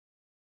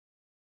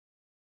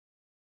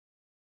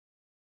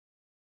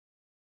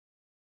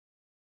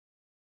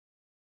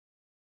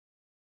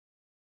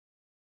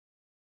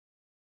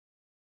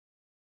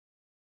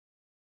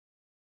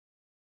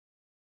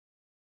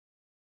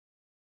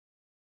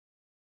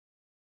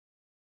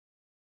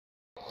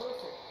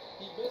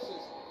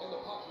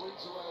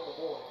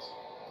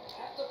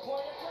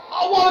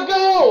Oh, what a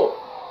goal!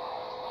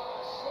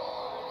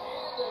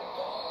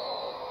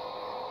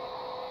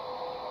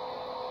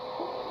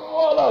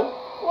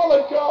 What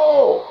a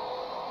goal!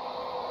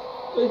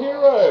 The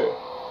hero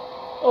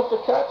of the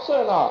Cap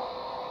Centre,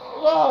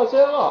 Lars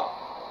Eller.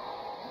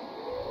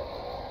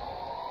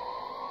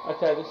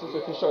 Okay, this is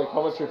officially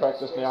commentary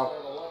practice now.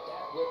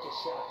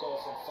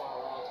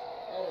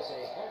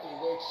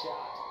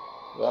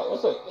 That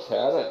was a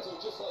cannon.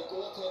 Just like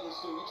goaltenders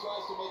do, he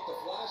tries to make the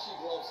flashy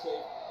glove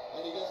save,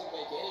 and he doesn't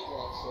make any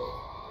glove save.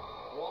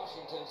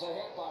 Washington's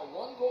ahead by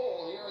 1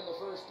 goal here in the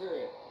first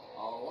period.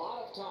 A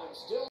lot of time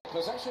still.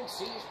 Possession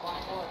seized by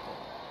Norton.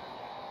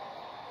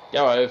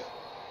 Go Ove.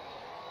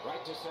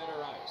 Right to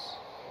center ice.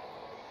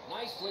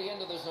 Nicely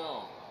into the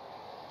zone.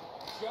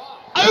 Shot.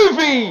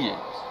 Ovi!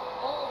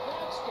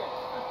 Ovechkin.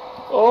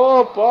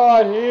 Oh,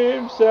 by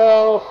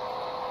himself.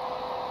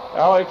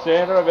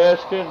 Alexander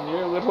Ovechkin,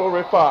 you little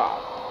ripper.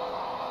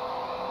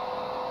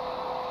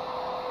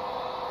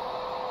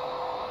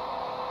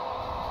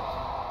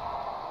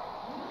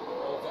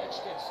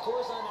 Ovechkin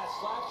scores on that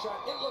slap shot.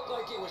 It looked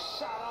like it was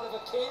shot out of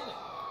a cannon.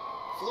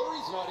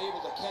 Fleury's not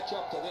able to catch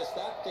up to this.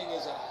 That thing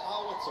is a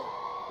howitzer.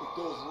 It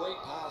goes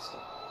right past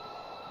him.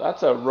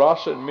 That's a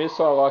Russian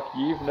missile like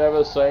you've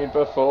never seen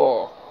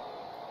before.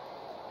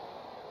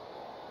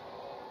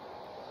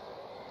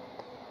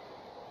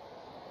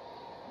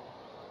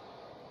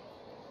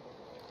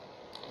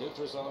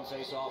 Neutral zone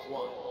face-off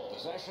 1.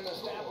 Possession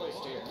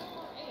established here.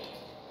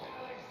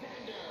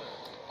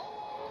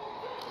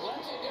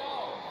 Lets it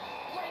go.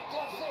 Great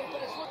glove save,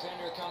 but his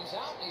tender comes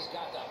out, and he's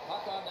got the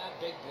puck on that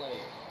big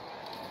blade.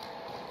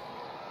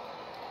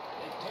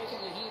 They've taken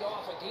the heat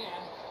off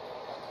again.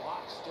 The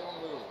clock still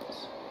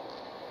moves.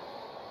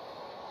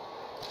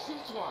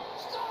 Shoots one.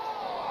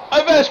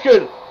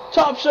 Ovechkin,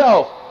 top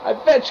shelf.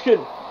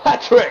 Ovechkin,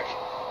 hat-trick.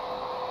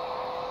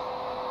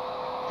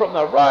 From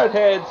the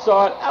right-hand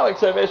side,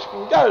 Alex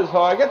Ovechkin goes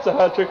high, gets a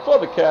hat-trick for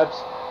the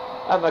Caps,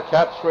 and the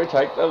Caps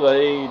retake the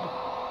lead.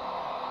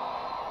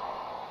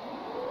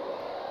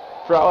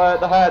 Throw out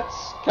the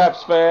hats,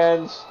 Caps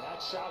fans.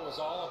 That shot was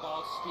all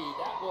about speed.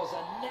 That was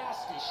a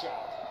nasty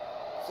shot.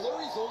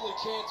 Fleury's only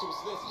chance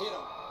was this hit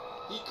him.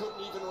 He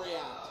couldn't even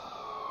react.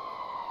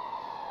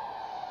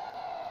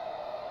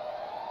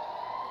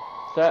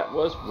 That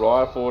was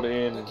rifled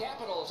in. The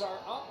Capitals are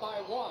up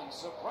by 1.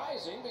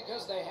 Surprising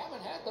because they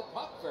haven't had the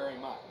puck very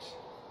much.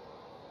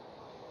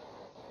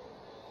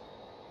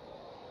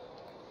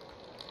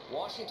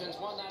 Washington's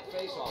won that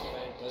faceoff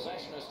and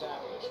possession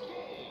established.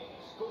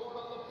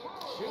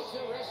 Shoots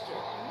a wrister.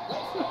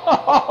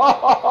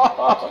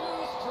 2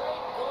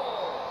 straight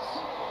goals.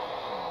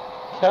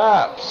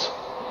 Caps.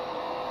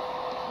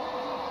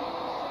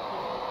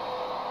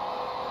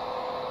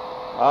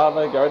 Are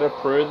they going to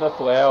prune the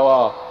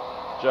flower?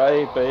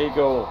 Jay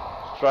Beagle,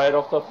 straight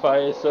off the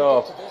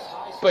face-off.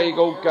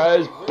 Beagle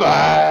goes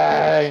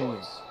bang!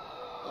 It's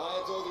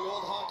the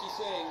old hockey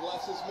saying,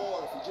 less is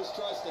more. If he just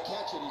tries to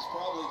catch it, he's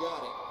probably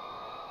got it.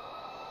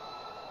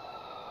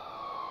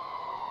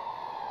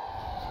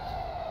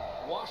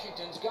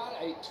 Washington's got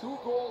a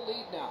 2-goal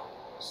lead now.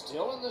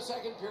 Still in the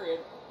second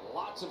period.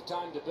 Lots of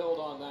time to build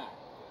on that.